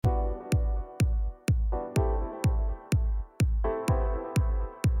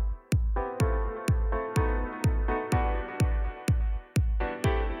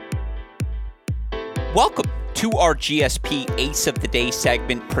Welcome to our GSP Ace of the Day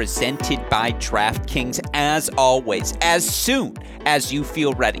segment presented by DraftKings. As always, as soon as you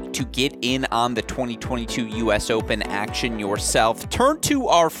feel ready to get in on the 2022 US Open action yourself, turn to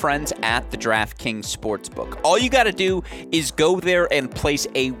our friends at the DraftKings Sportsbook. All you got to do is go there and place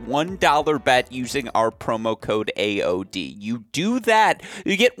a $1 bet using our promo code AOD. You do that,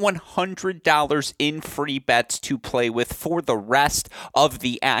 you get $100 in free bets to play with for the rest of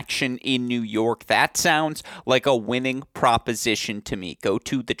the action in New York. That sounds like a winning proposition to me. Go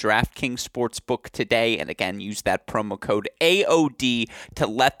to the DraftKings Sportsbook today and again use that promo code AOD to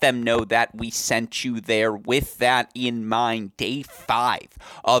let them know that we sent you there. With that in mind, day 5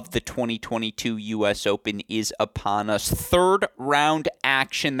 of the 2022 US Open is upon us. Third round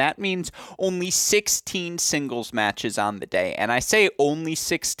action. That means only 16 singles matches on the day. And I say only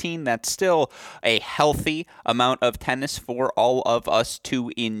 16, that's still a healthy amount of tennis for all of us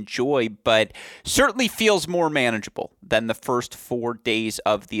to enjoy, but certainly feels more manageable than the first 4 days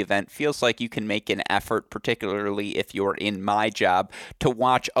of the event. Feels like you can make an effort, particularly if you're in my job, to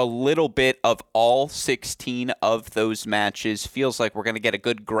watch a little bit of all 16 of those matches. Feels like we're going to get a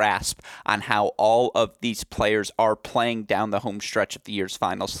good grasp on how all of these players are playing down the home stretch of the year's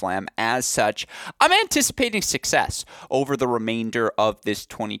Final Slam. As such, I'm anticipating success over the remainder of this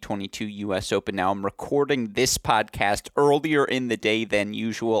 2022 US Open. Now, I'm recording this podcast earlier in the day than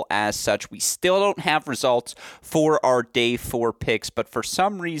usual. As such, we still don't have results for our day 4 picks, but for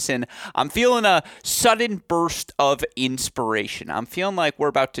some reason, I'm feeling a sudden burst of inspiration. I'm feeling like we're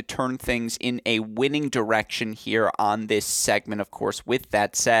about to turn things in a winning direction here on this segment. Of course, with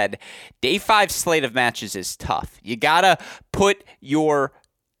that said, day 5 slate of matches is tough. You gotta put your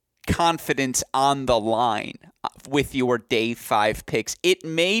confidence on the line with your day 5 picks. It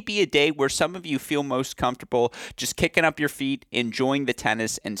may be a day where some of you feel most comfortable just kicking up your feet, enjoying the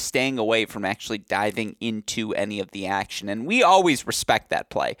tennis, and staying away from actually diving into any of the action. And we always respect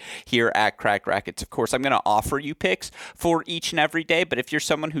that play here at Cracked Racquets. Of course, I'm going to offer you picks for each and every day, but if you're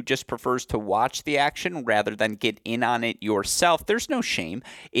someone who just prefers to watch the action rather than get in on it yourself, there's no shame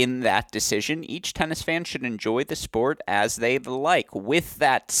in that decision. Each tennis fan should enjoy the sport as they like. With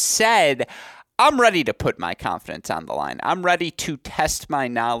that said, I'm ready to put my confidence on the line. I'm ready to test my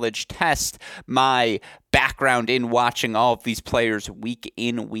knowledge, test my background in watching all of these players week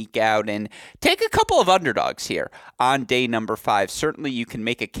in, week out, and take a couple of underdogs here on day number 5. Certainly, you can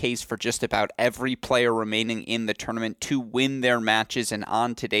make a case for just about every player remaining in the tournament to win their matches, and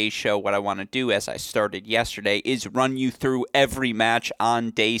on today's show, what I want to do, as I started yesterday, is run you through every match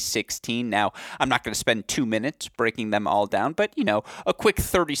on day 16. Now, I'm not going to spend 2 minutes breaking them all down, but, a quick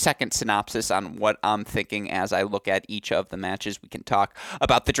 30-second synopsis on what I'm thinking as I look at each of the matches. We can talk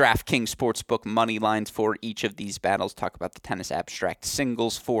about the DraftKings Sportsbook money lines for each of these battles, talk about the tennis abstract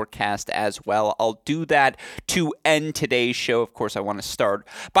singles forecast as well. I'll do that to end today's show. Of course, I want to start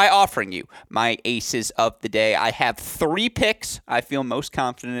by offering you my aces of the day. I have 3 picks I feel most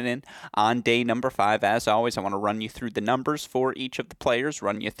confident in on day number 5. As always, I want to run you through the numbers for each of the players,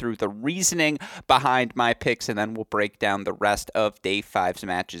 run you through the reasoning behind my picks, and then we'll break down the rest of day 5's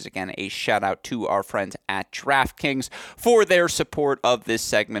matches. Again, a shout out to our friends at DraftKings for their support of this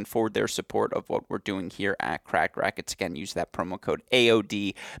segment, for their support of what we're doing here at Cracked Racquets. Again, use that promo code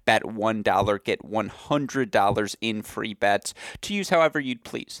AOD, bet $1, get $100 in free bets to use however you'd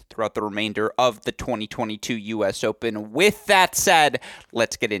please throughout the remainder of the 2022 US Open. With that said,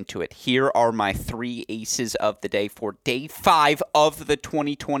 let's get into it. Here are my 3 aces of the day for day 5 of the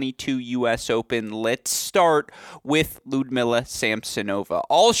 2022 US Open. Let's start with Ludmila Samsonova.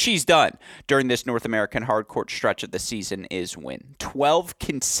 All she's done during this North American hardcourt stretch of the season is win. 12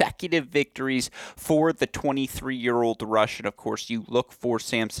 consecutive victories for the 23-year-old Russian. Of course, you look for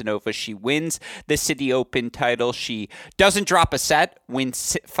Samsonova. She wins the City Open title. She doesn't drop a set,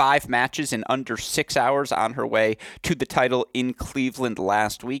 wins 5 matches in under 6 hours on her way to the title in Cleveland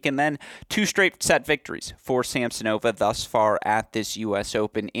last week, and then 2 straight set victories for Samsonova thus far at this US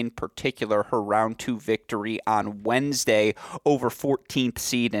Open. In particular, her round 2 victory on Wednesday over 14th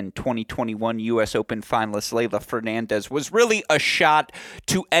seed and 2021 US Open finalist Leylah Fernandez was really a shot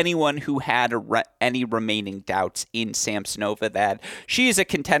to anyone who had any remaining doubts in Samsonova that she is a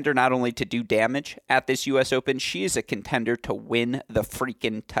contender not only to do damage at this US Open, she is a contender to win the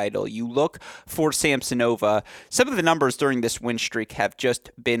freaking title. You look for Samsonova, some of the numbers during this win streak have just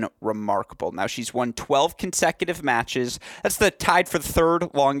been remarkable. Now, she's won 12 consecutive matches. That's the tied for the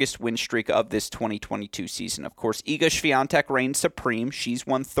 3rd longest win streak of this 2022 season. Of course, Iga Swiatek reigns supreme. She's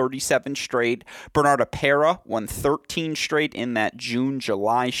won 37 straight. Bernarda Pera won 13 straight in that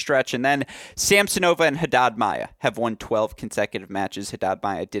June-July stretch. And then Samsonova Samsonova and Haddad Maia have won 12 consecutive matches. Haddad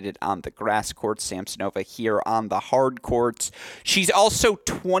Maia did it on the grass courts, Samsonova here on the hard courts. She's also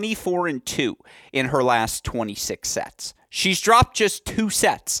 24-2 in her last 26 sets. She's dropped just 2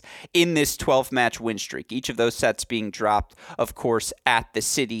 sets in this 12-match win streak, each of those sets being dropped, of course, at the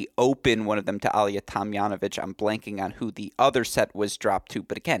City Open, one of them to Ajla Tomljanovic. I'm blanking on who the other set was dropped to,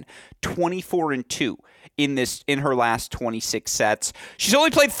 but again, 24-2 in her last 26 sets. She's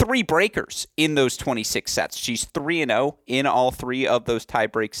only played 3 breakers in those 26 sets. She's 3-0 in all 3 of those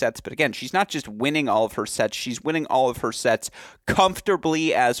tie-break sets, but again, she's not just winning all of her sets, she's winning all of her sets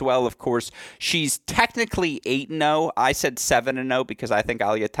comfortably as well. Of course, she's technically 8-0. I said 7-0 because I think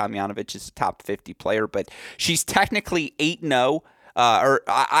Ajla Tomljanovic is a top 50 player, but she's technically 8-0. Or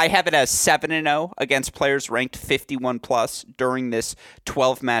I have it as 7-0 against players ranked 51 plus during this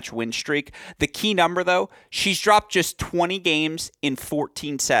 12-match win streak. The key number, though, she's dropped just 20 games in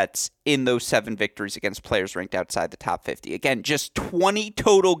 14 sets in those 7 victories against players ranked outside the top 50. Again, just 20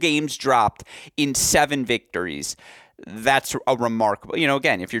 total games dropped in 7 victories. That's a remarkable,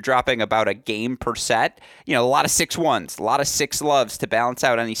 again, if you're dropping about a game per set, a lot of 6-1s, a lot of 6-loves to balance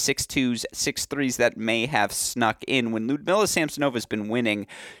out any 6-2s, 6-3s that may have snuck in. When Ludmila Samsonova has been winning,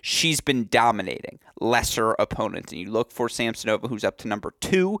 she's been dominating lesser opponents. And you look for Samsonova, who's up to number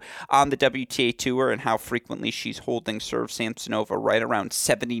 2 on the WTA Tour, and how frequently she's holding serve. Samsonova right around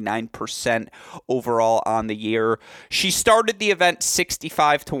 79% overall on the year. She started the event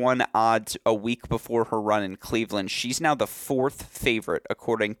 65-1 odds a week before her run in Cleveland. She's now the 4th favorite,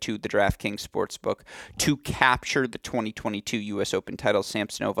 according to the DraftKings Sportsbook, to capture the 2022 U.S. Open title.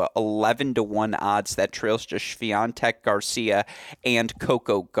 Samsonova 11-1 odds. That trails just Swiatek Garcia and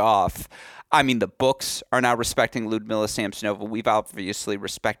Coco Gauff. I mean, the books are now respecting Ludmila Samsonova. We've obviously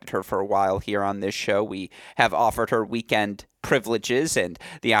respected her for a while here on this show. We have offered her weekend privileges and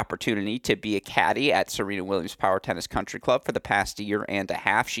the opportunity to be a caddy at Serena Williams Power Tennis Country Club for the past year and a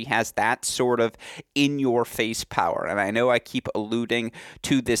half. She has that sort of in-your-face power. And I know I keep alluding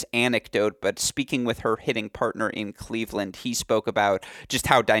to this anecdote, but speaking with her hitting partner in Cleveland, he spoke about just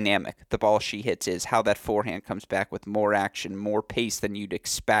how dynamic the ball she hits is, how that forehand comes back with more action, more pace than you'd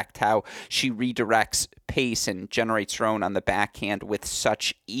expect, how she redirects pace and generates her own on the backhand with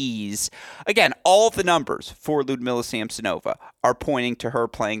such ease. Again, all the numbers for Ludmila Samsonova are pointing to her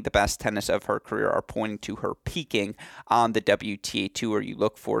playing the best tennis of her career, are pointing to her peaking on the WTA Tour. You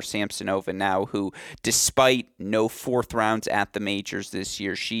look for Samsonova now, who, despite no 4th rounds at the majors this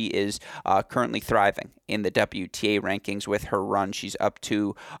year, she is currently thriving in the WTA rankings with her run. She's up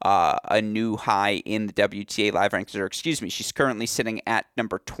to a new high in the WTA live rankings, or excuse me, she's currently sitting at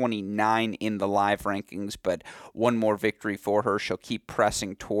number 29 in the live rankings, but one more victory for her. She'll keep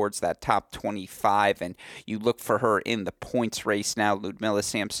pressing towards that top 25, and you look for her in the points race now. Ludmila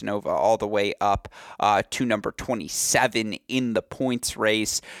Samsonova all the way up to number 27 in the points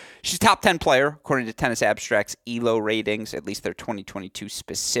race. She's a top 10 player, according to Tennis Abstract's ELO ratings, at least their 2022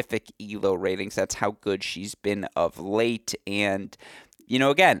 specific ELO ratings. That's how good she's been of late. And,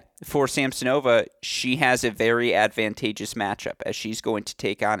 again, for Samsonova, she has a very advantageous matchup as she's going to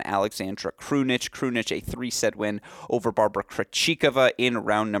take on Alexandra Krunic. Krunic, a 3-set win over Barbara Krejcikova in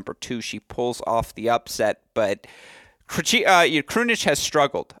round number 2. She pulls off the upset, but Krunic has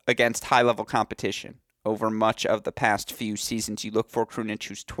struggled against high-level competition over much of the past few seasons. You look for Krunic,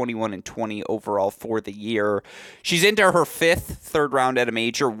 who's 21-20 overall for the year. She's into her 5th third round at a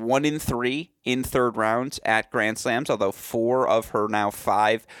major, 1-3 in third rounds at Grand Slams, although 4 of her now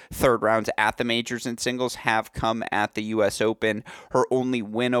 5 third rounds at the majors in singles have come at the U.S. Open. Her only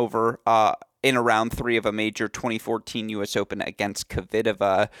win over in a round 3 of a major, 2014 U.S. Open against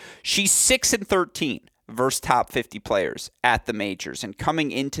Kvitova. She's 6-13 versus top 50 players at the majors. And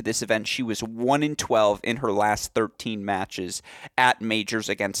coming into this event, she was 1-12 in her last 13 matches at majors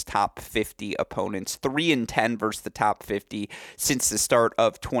against top 50 opponents, 3-10 versus the top 50 since the start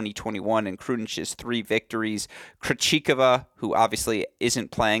of 2021. And Krunic's 3 victories. Krejcikova, who obviously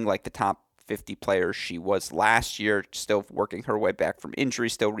isn't playing like the top 50 players she was last year, still working her way back from injury,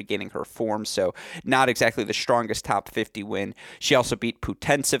 still regaining her form, so not exactly the strongest top 50 win. She also beat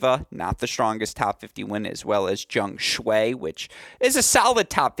Putintseva, not the strongest top 50 win, as well as Zheng Shui, which is a solid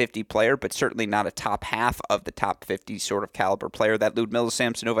top 50 player, but certainly not a top half of the top 50 sort of caliber player that Ludmila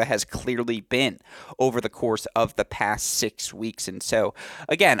Samsonova has clearly been over the course of the past 6 weeks. And so,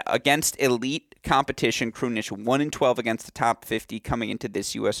 again, against elite competition, Krunic 1-12 against the top 50 coming into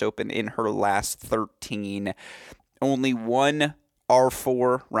this U.S. Open in her last 13. Only one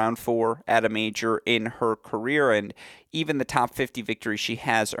R4, round 4 at a major in her career, and even the top 50 victories she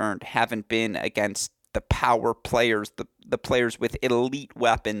has earned haven't been against the power players, the players with elite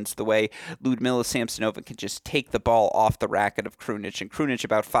weapons, the way Ludmila Samsonova can just take the ball off the racket of Krunic, and Krunic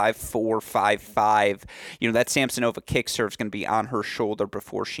about 5'4", 5'5". That Samsonova kick serve is going to be on her shoulder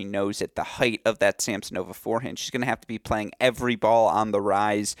before she knows it. The height of that Samsonova forehand, she's going to have to be playing every ball on the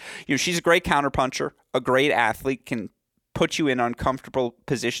rise. She's a great counterpuncher, a great athlete, can put you in uncomfortable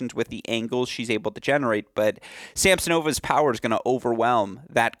positions with the angles she's able to generate, but Samsonova's power is going to overwhelm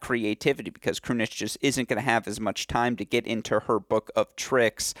that creativity because Krunic just isn't going to have as much time to get into her book of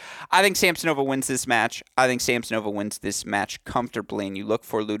tricks. I think Samsonova wins this match. I think Samsonova wins this match comfortably, and you look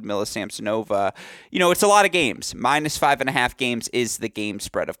for Ludmila Samsonova. It's a lot of games. -5.5 games is the game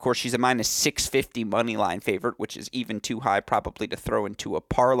spread. Of course, she's a -650 money line favorite, which is even too high probably to throw into a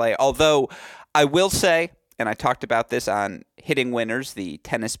parlay, although I will say, and I talked about this on Hitting Winners, the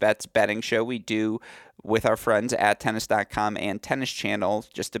Tennis Bets betting show we do with our friends at tennis.com and Tennis Channel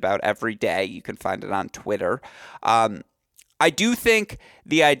just about every day. You can find it on Twitter. I do think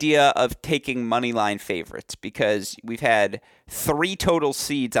the idea of taking moneyline favorites, because we've had 3 total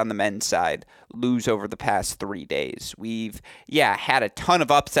seeds on the men's side lose over the past 3 days. We've, had a ton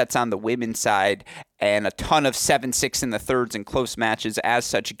of upsets on the women's side and a ton of 7-6 in the thirds and close matches. As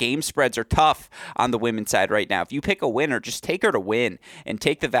such, game spreads are tough on the women's side right now. If you pick a winner, just take her to win and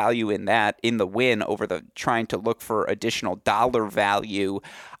take the value in the win over the trying to look for additional dollar value.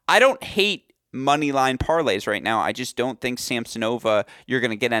 I don't hate money line parlays right now. I just don't think Samsonova, you're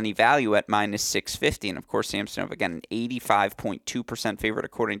going to get any value at -650. And of course, Samsonova, again, an 85.2% favorite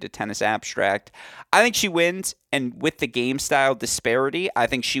according to Tennis Abstract. I think she wins, and with the game style disparity, I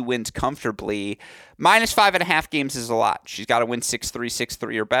think she wins comfortably. -5.5 games is a lot. She's got to win 6-3,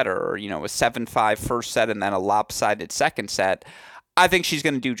 6-3 or better, or, a 7-5 first set and then a lopsided second set. I think she's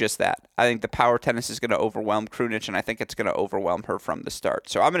going to do just that. I think the power tennis is going to overwhelm Krunic, and I think it's going to overwhelm her from the start.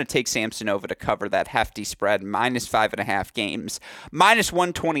 So I'm going to take Samsonova to cover that hefty spread, -5.5 games,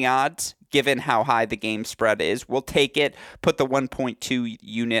 -120 odds, given how high the game spread is. We'll take it, put the 1.2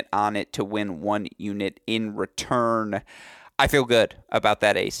 unit on it to win 1 unit in return. I feel good about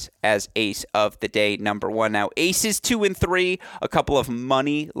that ace as ace of the day number 1. Now, aces 2 and 3, a couple of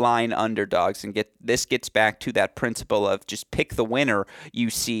money line underdogs, and this gets back to that principle of just pick the winner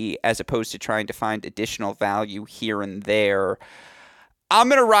you see as opposed to trying to find additional value here and there. I'm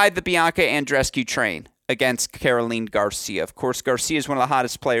going to ride the Bianca Andreescu train against Caroline Garcia. Of course, Garcia is one of the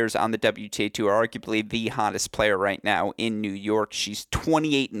hottest players on the WTA Tour, arguably the hottest player right now in New York. She's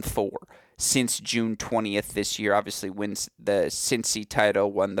 28-4. Since June 20th this year. Obviously wins the Cincy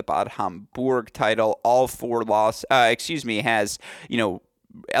title, won the Bad Homburg title, all 4 has,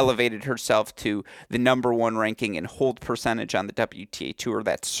 elevated herself to the number 1 ranking in hold percentage on the WTA Tour.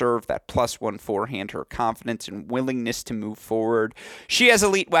 That serve, that +1 forehand, her confidence and willingness to move forward. She has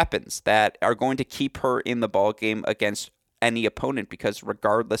elite weapons that are going to keep her in the ballgame against any opponent, because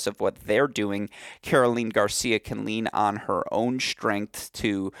regardless of what they're doing, Caroline Garcia can lean on her own strength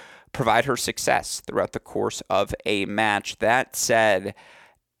to provide her success throughout the course of a match. That said,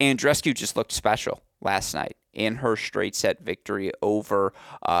 Andreescu just looked special last night in her straight set victory over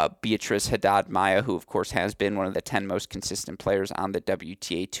Beatriz Haddad-Maia, who of course has been one of the 10 most consistent players on the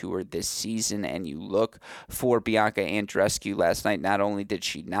WTA Tour this season. And you look for Bianca Andreescu last night, not only did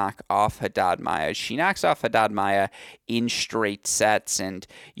she knock off Haddad-Maia, she knocks off Haddad-Maia in straight sets. And,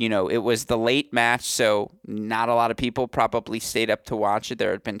 it was the late match, so not a lot of people probably stayed up to watch it.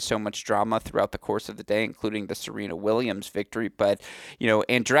 There had been so much drama throughout the course of the day, including the Serena Williams victory. But,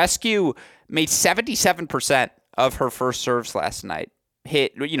 Andreescu made 77% of her first serves last night.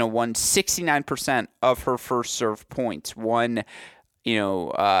 Won 69% of her first serve points. Won,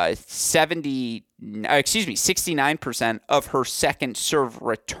 69% of her second serve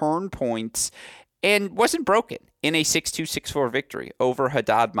return points, and wasn't broken in a 6-2, 6-4 victory over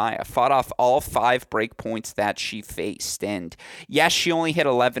Haddad-Maia. Fought off all 5 break points that she faced. And yes, she only hit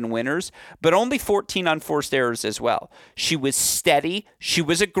 11 winners, but only 14 unforced errors as well. She was steady. She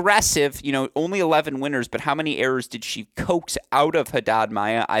was aggressive. Only 11 winners, but how many errors did she coax out of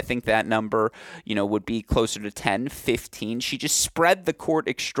Haddad-Maia? I think that number, would be closer to 10, 15. She just spread the court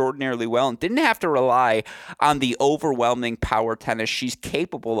extraordinarily well and didn't have to rely on the overwhelming power tennis she's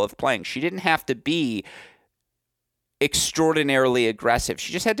capable of playing. She didn't have to be extraordinarily aggressive.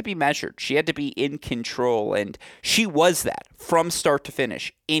 She just had to be measured. She had to be in control, and she was that from start to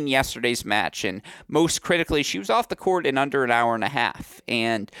finish in yesterday's match. And most critically, she was off the court in under an hour and a half.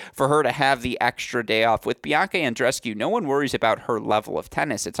 And for her to have the extra day off with Bianca Andreescu, no one worries about her level of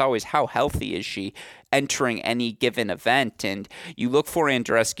tennis. It's always how healthy is she. entering any given event. And you look for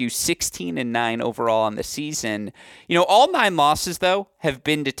Andreescu, 16-9 overall on the season. All 9 losses, though, have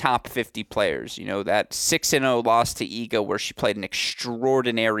been to top 50 players. That 6-0 loss to Iga where she played an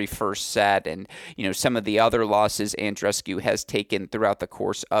extraordinary first set, and, some of the other losses Andreescu has taken throughout the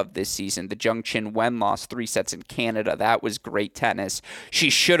course of this season. The Zheng Qinwen loss, 3 sets in Canada. That was great tennis. She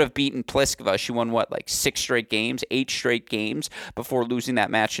should have beaten Pliskova. She won, 6 straight games, 8 straight games before losing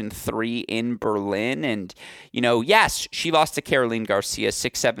that match in 3 in Berlin. And, yes, she lost to Caroline Garcia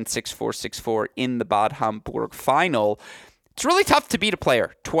 6-7, 6-4, 6-4 in the Bad Homburg final. It's really tough to beat a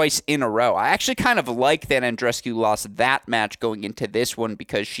player twice in a row. I actually kind of like that Andreescu lost that match going into this one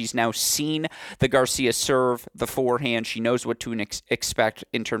because she's now seen the Garcia serve, the forehand. She knows what to expect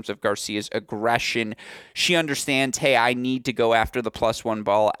in terms of Garcia's aggression. She understands, hey, I need to go after the +1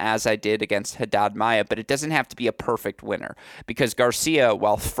 ball as I did against Haddad Maia, but it doesn't have to be a perfect winner because Garcia,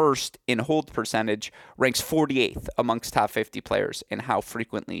 while first in hold percentage, ranks 48th amongst top 50 players in how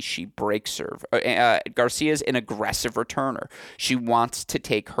frequently she breaks serve. Garcia's an aggressive returner. She wants to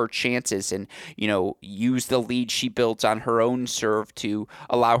take her chances and, use the lead she builds on her own serve to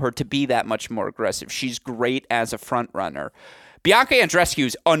allow her to be that much more aggressive. She's great as a front runner. Bianca Andreescu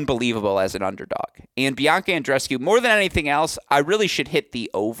is unbelievable as an underdog. And Bianca Andreescu, more than anything else, I really should hit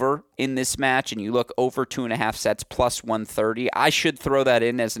the over in this match. And you look over 2.5 sets plus 130. I should throw that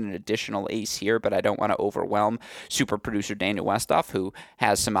in as an additional ace here, but I don't want to overwhelm super producer Daniel Westoff, who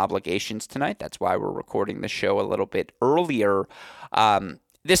has some obligations tonight. That's why we're recording the show a little bit earlier.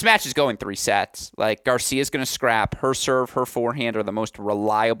 This match is going 3 sets. Garcia's going to scrap. Her serve, her forehand are the most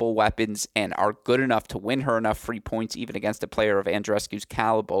reliable weapons and are good enough to win her enough free points even against a player of Andreescu's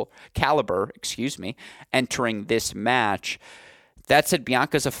caliber, entering this match. That said,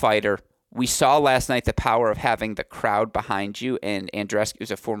 Bianca's a fighter. We saw last night the power of having the crowd behind you, and Andreescu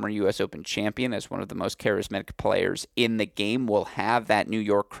is a former U.S. Open champion, as one of the most charismatic players in the game, will have that New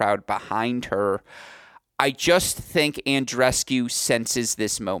York crowd behind her. I just think Andreescu senses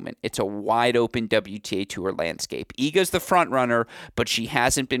this moment. It's a wide-open WTA Tour landscape. Iga's the front runner, but she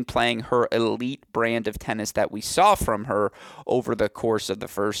hasn't been playing her elite brand of tennis that we saw from her over the course of the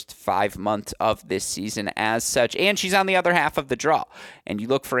first 5 months of this season as such. And she's on the other half of the draw. And you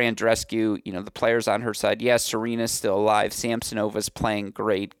look for Andreescu, the players on her side. Yes, Serena's still alive. Samsonova's playing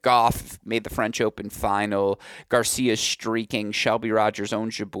great. Goff made the French Open final. Garcia's streaking. Shelby Rogers,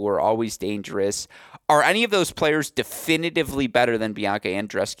 Ons Jabeur, always dangerous. Are any of those players definitively better than Bianca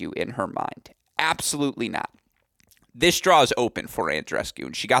Andreescu in her mind? Absolutely not. This draw is open for Andreescu,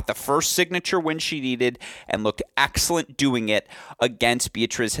 and she got the first signature win she needed and looked excellent doing it against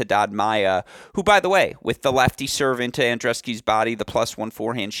Beatriz Haddad Maia, who, by the way, with the lefty serve into Andreescu's body, the +1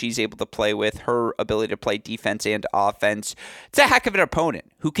 forehand she's able to play with, her ability to play defense and offense, it's a heck of an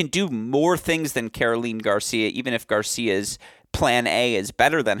opponent who can do more things than Caroline Garcia, even if Garcia's plan A is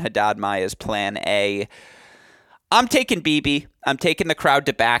better than Haddad Maia's plan A. I'm taking BB. I'm taking the crowd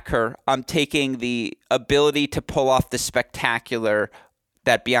to back her. I'm taking the ability to pull off the spectacular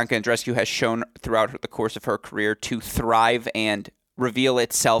that Bianca Andreescu has shown throughout the course of her career to thrive and reveal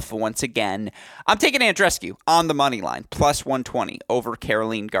itself once again. I'm taking Andreescu on the money line, +120 over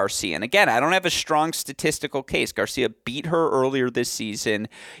Caroline Garcia. And again, I don't have a strong statistical case. Garcia beat her earlier this season.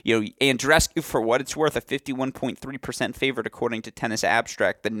 Andreescu, for what it's worth, a 51.3% favorite according to Tennis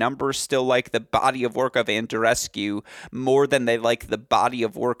Abstract. The numbers still like the body of work of Andreescu more than they like the body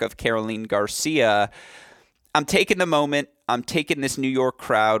of work of Caroline Garcia. I'm taking the moment. I'm taking this New York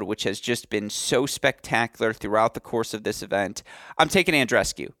crowd, which has just been so spectacular throughout the course of this event. I'm taking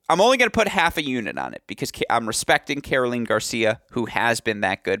Andreescu. I'm only going to put half a unit on it because I'm respecting Caroline Garcia, who has been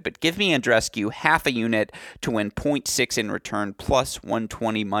that good. But give me Andreescu half a unit to win 0.6 in return,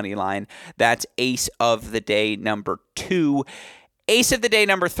 +120 money line. That's ace of the day number 2. Ace of the day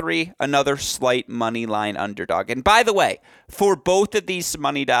number 3, another slight money line underdog. And by the way, for both of these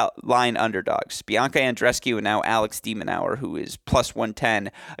money line underdogs, Bianca Andreescu and now Alex de Minaur, who is +110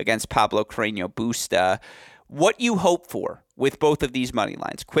 against Pablo Carreño Busta, what you hope for with both of these money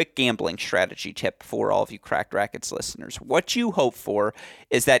lines, quick gambling strategy tip for all of you Cracked Rackets listeners. What you hope for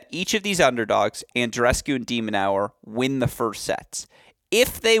is that each of these underdogs, Andreescu and de Minaur, win the first sets.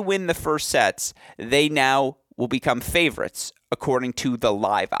 If they win the first sets, they now will become favorites according to the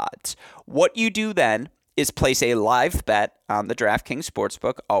live odds. What you do then is place a live bet on the DraftKings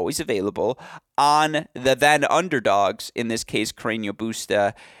Sportsbook, always available, on the then underdogs, in this case Carreño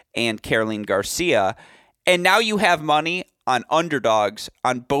Busta and Caroline Garcia. And now you have money on underdogs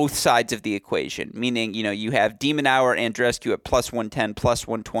on both sides of the equation, meaning, you have de Minaur and Andreescu at plus 110, plus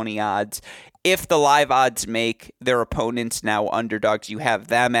 120 odds. If the live odds make their opponents now underdogs, you have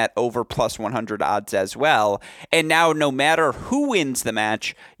them at over plus 100 odds as well. And now no matter who wins the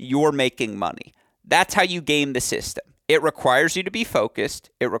match, you're making money. That's how you game the system. It requires you to be focused.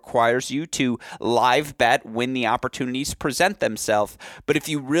 It requires you to live bet when the opportunities present themselves. But if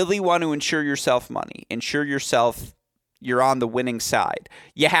you really want to ensure yourself money, ensure yourself you're on the winning side,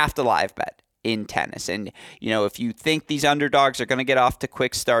 you have to live bet in tennis. And, if you think these underdogs are going to get off to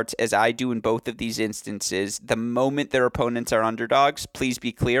quick starts, as I do in both of these instances, the moment their opponents are underdogs, please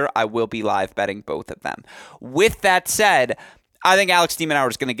be clear, I will be live betting both of them. With that said, I think Alex de Minaur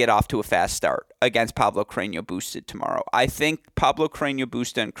is going to get off to a fast start against Pablo Carreño Busta tomorrow. I think Pablo Carreño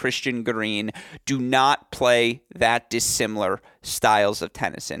Busta and Cristian Garin do not play that dissimilar styles of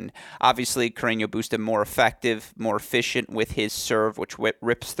tennis. And obviously, Carreño Busta more effective, more efficient with his serve, which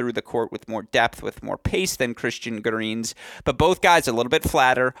rips through the court with more depth, with more pace than Cristian Garin's. But both guys a little bit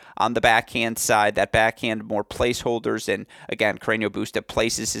flatter on the backhand side. That backhand more placeholders. And again, Carreño Busta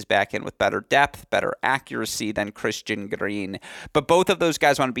places his backhand with better depth, better accuracy than Cristian Garin. But both of those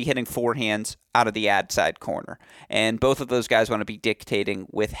guys want to be hitting forehands out of the ad side corner. And both of those guys want to be dictating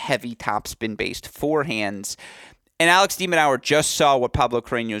with heavy topspin-based forehands. And Alex de Minaur just saw what Pablo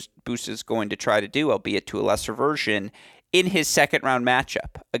Carreño Busta is going to try to do, albeit to a lesser version, in his second-round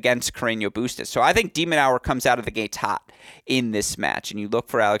matchup against Carreño Busta. So I think de Minaur comes out of the gates hot in this match. And you look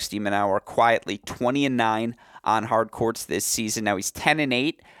for Alex de Minaur quietly 20-9 on hard courts this season. Now he's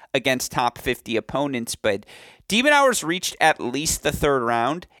 10-8 against top 50 opponents, but de Minaur's reached at least the third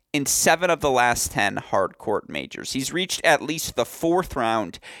round in 7 of the last 10 hard court majors. He's reached at least the fourth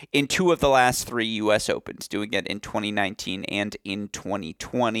round in 2 of the last 3 U.S. Opens, doing it in 2019 and in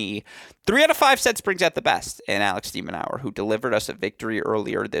 2020. 3 out of 5 sets brings out the best in Alex de Minaur, who delivered us a victory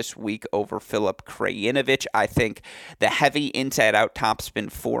earlier this week over Filip Krajinovic. I think the heavy inside-out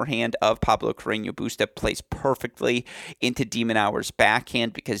topspin forehand of Pablo Carreño Busta plays perfectly into de Minaur's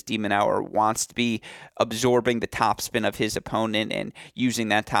backhand because de Minaur wants to be absorbing the topspin of his opponent and using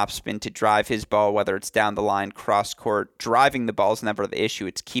that topspin to drive his ball, whether it's down the line, cross court. Driving the ball is never the issue.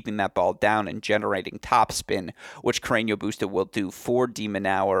 It's keeping that ball down and generating topspin, which Carreño Busta will do for de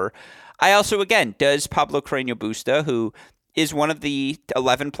Minaur. I also, again, does Pablo Carreño Busta, who is one of the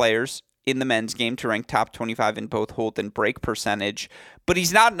 11 players in the men's game to rank top 25 in both hold and break percentage, but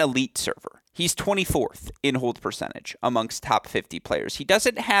he's not an elite server. He's 24th in hold percentage amongst top 50 players. He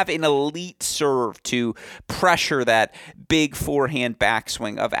doesn't have an elite serve to pressure that big forehand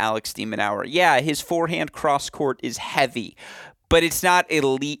backswing of Alex de Minaur. Yeah, his forehand cross court is heavy, but it's not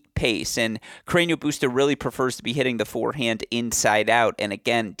elite pace, and Carreño Busta really prefers to be hitting the forehand inside out. And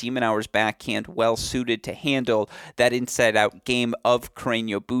again, de Minaur's backhand well suited to handle that inside out game of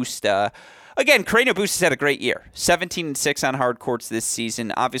Carreño Busta. Again, Carreño Busta's had a great year. 17-6 on hard courts this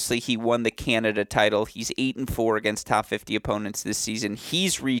season. Obviously, he won the Canada title. He's 8-4 against top 50 opponents this season.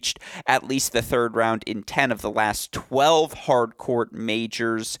 He's reached at least the third round in 10 of the last 12 hard court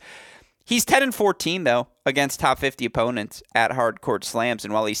majors. He's 10-14, though, against top 50 opponents at hard court slams.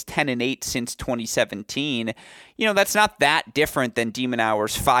 And while he's 10-8 since 2017, that's not that different than de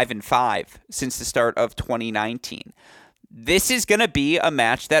Minaur's 5-5 since the start of 2019. This is going to be a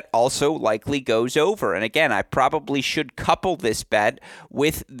match that also likely goes over. And again, I probably should couple this bet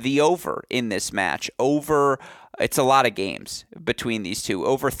with the over in this match. It's a lot of games between these two.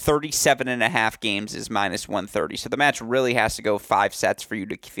 Over 37.5 games is minus 130. So the match really has to go 5 sets for you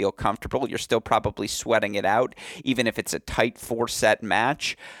to feel comfortable. You're still probably sweating it out, even if it's a tight 4-set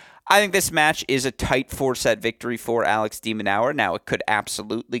match. I think this match is a tight 4-set victory for Alex de Minaur. Now, it could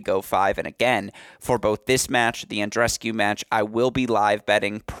absolutely go 5. And again, for both this match, the Andreescu match, I will be live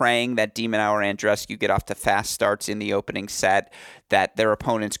betting, praying that de Minaur and Andreescu get off to fast starts in the opening set, that their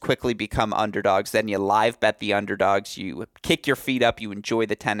opponents quickly become underdogs. Then you live bet the underdogs. You kick your feet up. You enjoy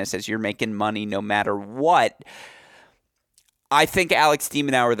the tennis as you're making money no matter what. I think Alex de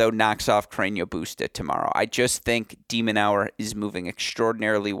Minaur, though, knocks off Carreño Busta tomorrow. I just think de Minaur is moving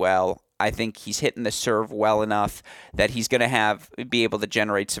extraordinarily well. I think he's hitting the serve well enough that he's going to be able to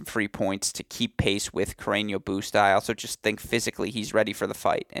generate some free points to keep pace with Carreño Busta. I also just think physically he's ready for the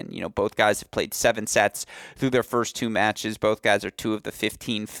fight. And, both guys have played 7 sets through their first 2 matches. Both guys are 2 of the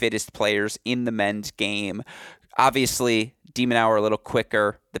 15 fittest players in the men's game. Obviously, de Minaur a little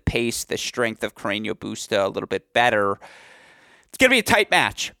quicker. The pace, the strength of Carreño Busta a little bit better. It's going to be a tight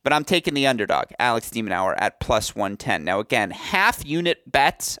match, but I'm taking the underdog, Alex de Minaur, at plus 110. Now, again, half-unit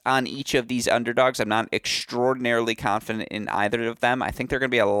bets on each of these underdogs. I'm not extraordinarily confident in either of them. I think there are going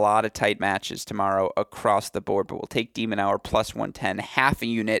to be a lot of tight matches tomorrow across the board, but we'll take de Minaur plus 110, half a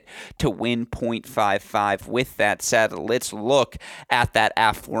unit to win 0.55. With that said, let's look at that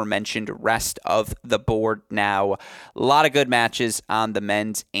aforementioned rest of the board now. A lot of good matches on the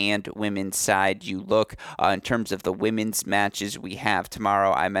men's and women's side. You look in terms of the women's matches we have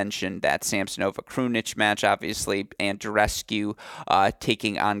tomorrow. I mentioned that Samsonova-Krunic match, obviously, Andreescu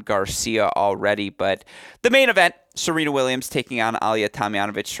taking on Garcia already. But the main event, Serena Williams taking on Ajla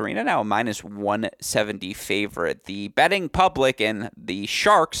Tomljanovic. Serena now a minus 170 favorite. The betting public and the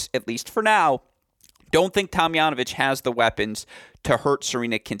Sharks, at least for now, don't think Tomljanovic has the weapons to hurt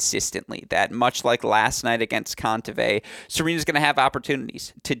Serena consistently. That much like last night against Kontaveit, Serena's going to have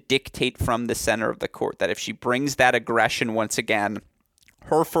opportunities to dictate from the center of the court. That if she brings that aggression once again,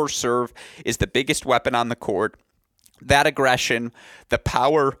 her first serve is the biggest weapon on the court. That aggression, the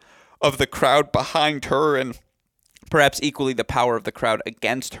power of the crowd behind her, and perhaps equally the power of the crowd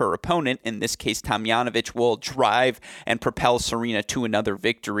against her opponent, in this case Tomljanovic, will drive and propel Serena to another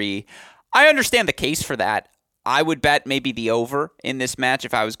victory. I understand the case for that. I would bet maybe the over in this match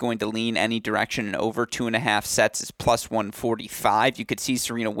if I was going to lean any direction, and over 2.5 sets is plus 145. You could see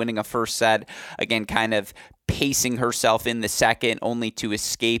Serena winning a first set, again, kind of pacing herself in the second, only to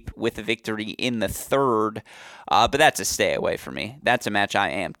escape with a victory in the third. But that's a stay away for me. That's a match I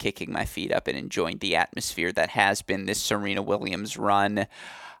am kicking my feet up and enjoying the atmosphere that has been this Serena Williams run.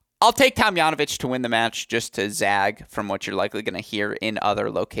 I'll take Tomljanovic to win the match just to zag from what you're likely going to hear in other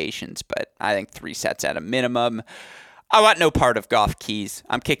locations, but I think 3 sets at a minimum. I want no part of Gauff Keys.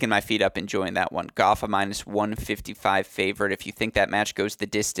 I'm kicking my feet up enjoying that one. Gauff a minus 155 favorite. If you think that match goes the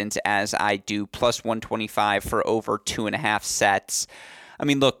distance as I do, plus 125 for over 2.5 sets. I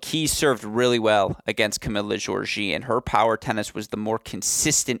mean, look, Keys served really well against Camila Giorgi, and her power tennis was the more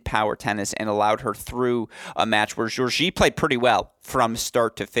consistent power tennis and allowed her through a match where Giorgi played pretty well from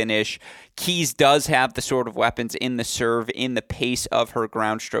start to finish. Keys does have the sort of weapons in the serve, in the pace of her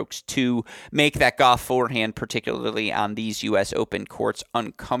ground strokes to make that Gauff forehand, particularly on these U.S. Open courts,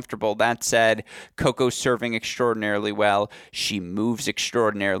 uncomfortable. That said, Coco's serving extraordinarily well. She moves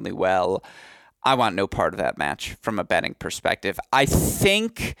extraordinarily well. I want no part of that match from a betting perspective. I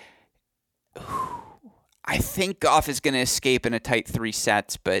think Gauff is going to escape in a tight 3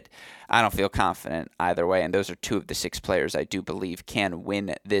 sets, but I don't feel confident either way. And those are 2 of the 6 players I do believe can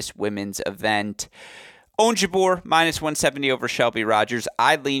win this women's event. Ons Jabeur, minus 170 over Shelby Rogers.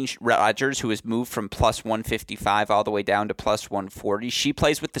 I lean Rogers, who has moved from plus 155 all the way down to plus 140. She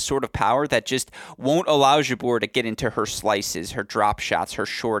plays with the sort of power that just won't allow Jabeur to get into her slices, her drop shots, her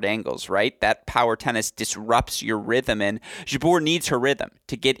short angles, right? That power tennis disrupts your rhythm, and Jabeur needs her rhythm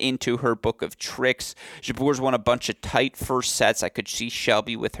to get into her book of tricks. Jabeur's won a bunch of tight first sets. I could see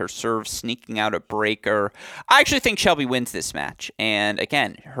Shelby with her serve sneaking out a breaker. I actually think Shelby wins this match, and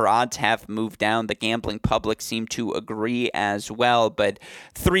again, her odds have moved down. The gambling public seem to agree as well, but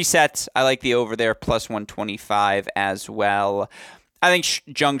 3 sets, I like the over there, plus 125 as well. I think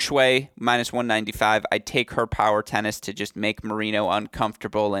Zheng Shui, minus 195. I take her power tennis to just make Marino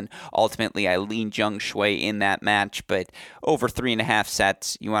uncomfortable, and ultimately I lean Zheng Shui in that match, but over 3.5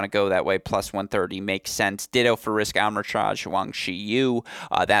 sets, you want to go that way, plus 130 makes sense. Ditto for risk arbitrage, Wang Shiyu.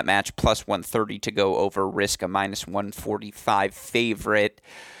 That match, plus 130 to go over risk, a minus 145 favorite.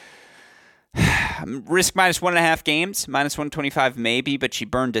 Risk minus 1.5 games, minus 125 maybe, but she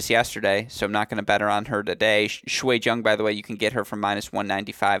burned us yesterday, so I'm not going to bet her on her today. Shui Zheng, by the way, you can get her from minus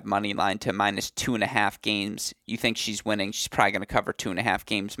 195 money line to minus 2.5 games. You think she's winning, she's probably going to cover 2.5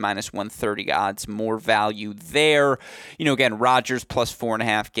 games, minus 130 odds, more value there. You know, again, Rogers plus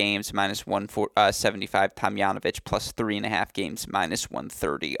 4.5 games, minus 175. Tomljanovic plus 3.5 games, minus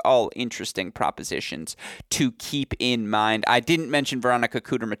 130. All interesting propositions to keep in mind. I didn't mention Veronika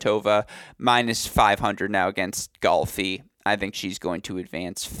Kudermetova, minus 500 now against Gauffy. I think she's going to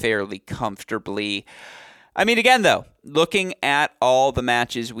advance fairly comfortably. I mean, again, though, looking at all the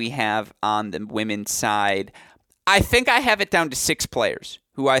matches we have on the women's side, I think I have it down to 6 players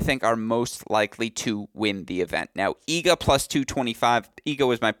who I think are most likely to win the event. Now, Iga plus 225. Iga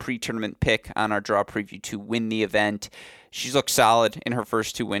was my pre-tournament pick on our draw preview to win the event. She's looked solid in her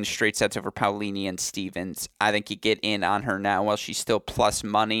first 2 wins, straight sets over Paolini and Stevens. I think you get in on her now while she's still plus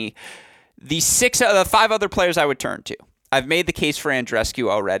money. The 5 other players I would turn to. I've made the case for Andreescu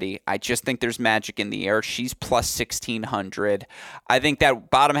already. I just think there's magic in the air. She's plus 1,600. I think that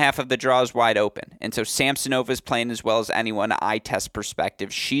bottom half of the draw is wide open. And so Samsonova's playing as well as anyone, eye test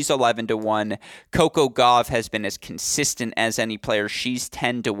perspective. She's 11-1. Coco Gauff has been as consistent as any player. She's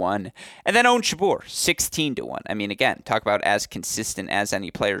 10-1. And then Ons Jabeur, 16-1. I mean, again, talk about as consistent as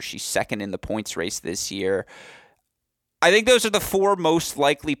any player. She's second in the points race this year. I think those are the four most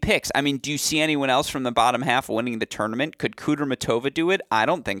likely picks. I mean, do you see anyone else from the bottom half winning the tournament? Could Kudermetova do it? I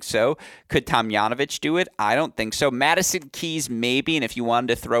don't think so. Could Tomljanovic do it? I don't think so. Madison Keys, maybe, and if you wanted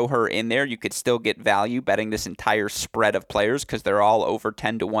to throw her in there, you could still get value betting this entire spread of players because they're all over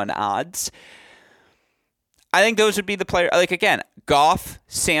 10-1 odds. I think those would be the players. Like, again, Gauff,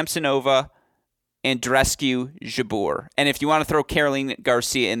 Samsonova, Andreescu, Jabeur. And if you want to throw Caroline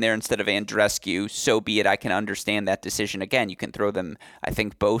Garcia in there instead of Andreescu, so be it. I can understand that decision. Again, you can throw them, I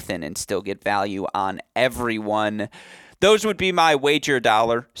think, both in and still get value on everyone. Those would be my wager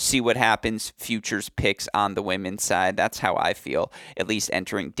 $1. See what happens. Futures picks on the women's side. That's how I feel, at least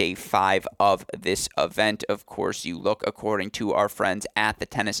entering day 5 of this event. Of course, you look according to our friends at the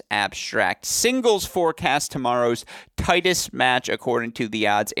Tennis Abstract singles forecast. Tomorrow's tightest match, according to the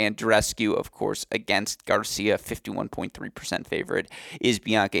odds, Andreescu, of course, against Garcia, 51.3% favorite, is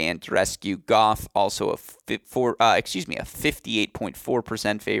Bianca Andreescu. Gauff, also a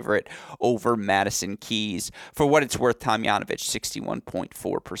 58.4% favorite over Madison Keys. For what it's worth, Tomljanovic,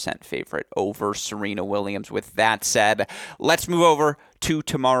 61.4% favorite over Serena Williams. With that said, let's move over to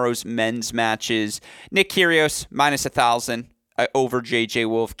tomorrow's men's matches. Nick Kyrgios, minus 1,000 over J.J.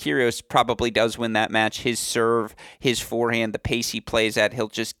 Wolf. Kyrgios probably does win that match. His serve, his forehand, the pace he plays at, he'll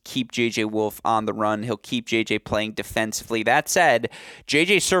just keep J.J. Wolf on the run. He'll keep J.J. playing defensively. That said,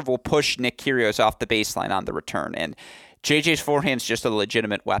 J.J.'s serve will push Nick Kyrgios off the baseline on the return, and JJ's forehand is just a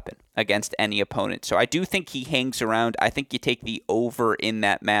legitimate weapon against any opponent. So I do think he hangs around. I think you take the over in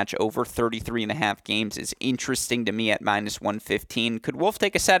that match. Over 33.5 games is interesting to me at minus 115. Could Wolf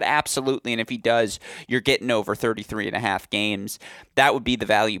take a set? Absolutely. And if he does, you're getting over 33.5 games. That would be the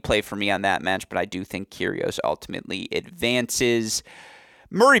value play for me on that match. But I do think Kyrgios ultimately advances.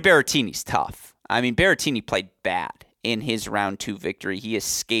 Murray Berrettini's tough. I mean, Berrettini played bad in his round 2 victory. He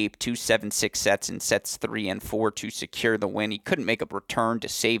escaped 2 7-6 sets in sets 3 and 4 to secure the win. He couldn't make a return to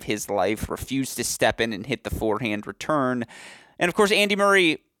save his life, refused to step in and hit the forehand return. And of course, Andy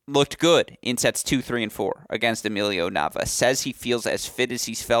Murray looked good in sets 2, 3, and 4 against Emilio Nava. Says he feels as fit as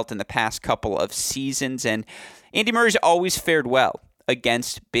he's felt in the past couple of seasons. And Andy Murray's always fared well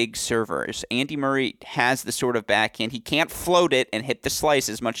against big servers. Andy Murray has the sort of backhand. He can't float it and hit the slice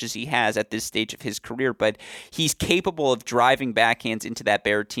as much as he has at this stage of his career, but he's capable of driving backhands into that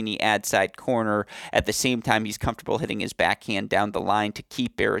Berrettini ad side corner. At the same time, he's comfortable hitting his backhand down the line to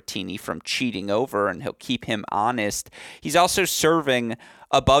keep Berrettini from cheating over, and he'll keep him honest. He's also serving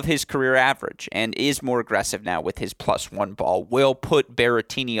above his career average and is more aggressive now with his +1 ball. Will put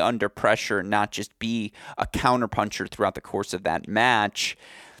Berrettini under pressure, not just be a counterpuncher throughout the course of that match.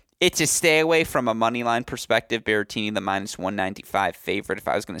 It's a stay away from a money line perspective. Berrettini, the minus 195 favorite. If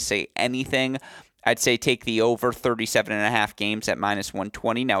I was going to say anything, I'd say take the over 37.5 games at minus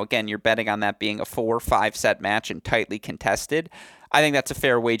 120. Now, again, you're betting on that being a 4-5 set match and tightly contested. I think that's a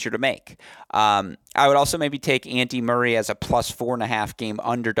fair wager to make. I would also maybe take Andy Murray as a +4.5 game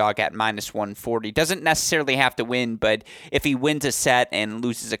underdog at minus 140. Doesn't necessarily have to win, but if he wins a set and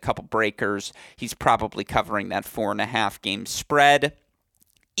loses a couple breakers, he's probably covering that 4.5 game spread.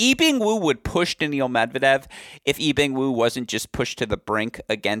 Yibing Wu would push Daniil Medvedev if Yibing Wu wasn't just pushed to the brink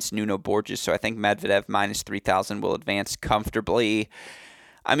against Nuno Borges. So I think Medvedev minus 3,000 will advance comfortably.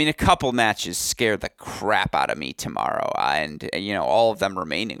 I mean, a couple matches scare the crap out of me tomorrow, and, all of them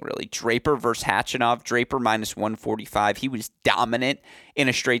remaining, really. Draper versus Khachanov. Draper minus 145. He was dominant in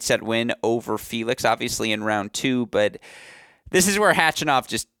a straight set win over Felix, obviously in round 2, but this is where Khachanov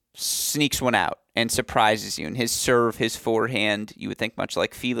just sneaks one out and surprises you. And his serve, his forehand, you would think much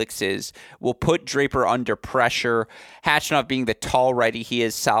like Felix's, will put Draper under pressure. Khachanov, being the tall righty he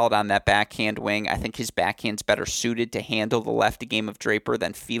is, solid on that backhand wing. I think his backhand's better suited to handle the lefty game of Draper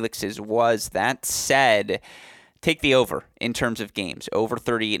than Felix's was. That said, take the over in terms of games. Over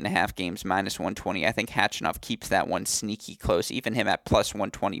 38.5 games, minus 120. I think Khachanov keeps that one sneaky close. Even him at plus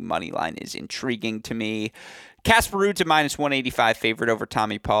 120 money line is intriguing to me. Casper Ruud's a minus 185 favorite over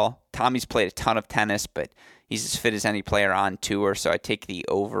Tommy Paul. Tommy's played a ton of tennis, but he's as fit as any player on tour, so I take the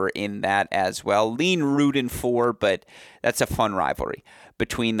over in that as well. Lean Ruud in 4, but that's a fun rivalry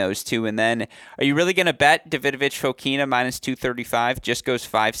between those two. And then, are you really going to bet Davidovich-Fokina minus 235? Just goes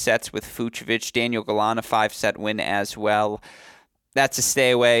 5 sets with Fucsovics. Daniel Galan, a 5-set win as well. That's a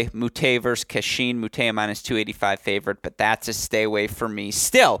stay away. Mute versus Kashin. Mute minus 285 favorite, but that's a stay away for me.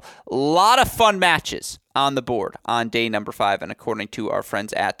 Still, a lot of fun matches on the board on day number 5, and according to our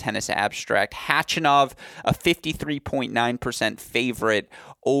friends at Tennis Abstract, Khachanov, a 53.9% favorite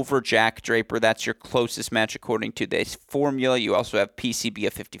over Jack Draper. That's your closest match according to this formula. You also have PCB,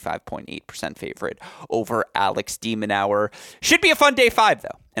 a 55.8% favorite over Alex de Minaur. Should be a fun day 5,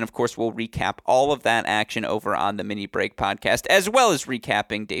 though. And, of course, we'll recap all of that action over on the Mini Break podcast, as well as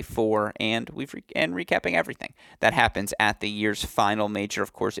recapping day 4 and recapping everything that happens at the year's final major.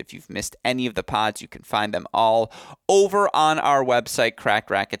 Of course, if you've missed any of the pods, you can find them all over on our website,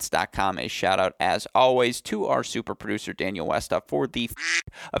 crackrackets.com. A shout out, as always, to our super producer, Daniel Westoff, for the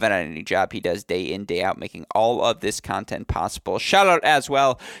of any job he does day in, day out, making all of this content possible. Shout out as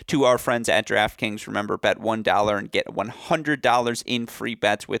well to our friends at DraftKings. Remember, bet $1 and get $100 in free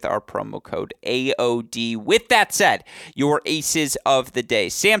bets with our promo code AOD. With that said, your aces of the day.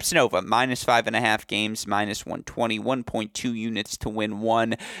 Samsonova, minus 5.5 games, minus 120, 1.2 units to win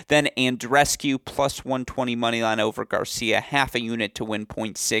 1. Then Andreescu, plus 120 moneyline over Garcia, half a unit to win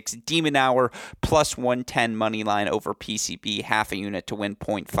 0.6. de Minaur, plus 110 moneyline over PCB, half a unit to win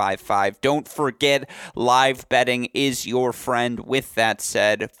 0.55. Don't forget, live betting is your friend. With that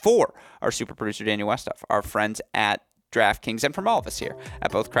said, for our super producer Daniel Westoff, our friends at DraftKings, and from all of us here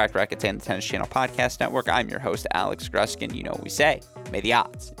at both Cracked Racquets and the Tennis Channel Podcast Network, I'm your host, Alex Gruskin. You know what we say, may the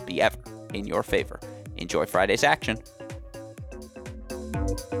odds be ever in your favor. Enjoy Friday's action.